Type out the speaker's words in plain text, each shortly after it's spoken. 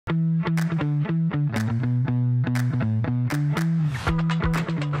Hey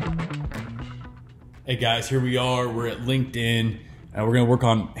guys, here we are. We're at LinkedIn and we're gonna work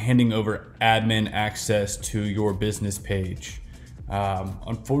on handing over admin access to your business page.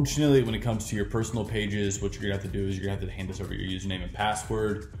 Unfortunately, when it comes to your personal pages, what you're gonna have to do is you're gonna have to hand us over your username and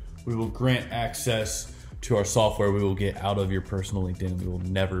password. We will grant access to our software. We will get out of your personal LinkedIn. We will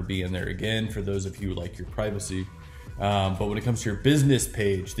never be in there again for those of you who like your privacy. But when it comes to your business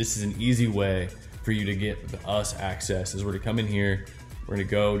page, this is an easy way for you to get us access. Is we're gonna come in here, we're gonna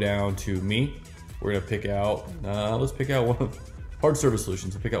go down to me. We're gonna pick out, let's pick out one of Hard Service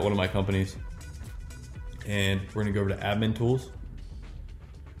Solutions. We'll pick out one of my companies. And we're gonna go over to admin tools.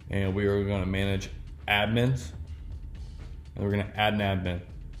 And we are gonna manage admins. And we're gonna add an admin.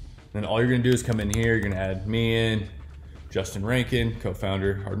 Then all you're gonna do is come in here, you're gonna add me in, Justin Rankin,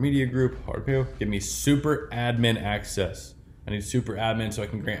 co-founder, Hard Media Group, Hard Pay. Give me super admin access. I need super admin so I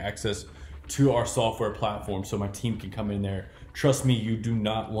can grant access to our software platform so my team can come in there. Trust me, you do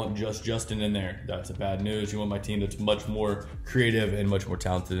not want just Justin in there. That's a bad news. You want my team that's much more creative and much more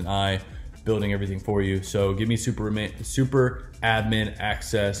talented than I, building everything for you. So give me super admin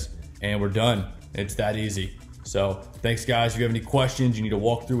access and we're done. It's that easy. So thanks guys. If you have any questions, you need to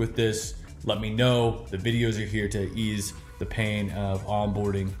walk through with this, let me know. The videos are here to ease the pain of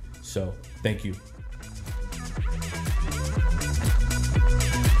onboarding. So thank you.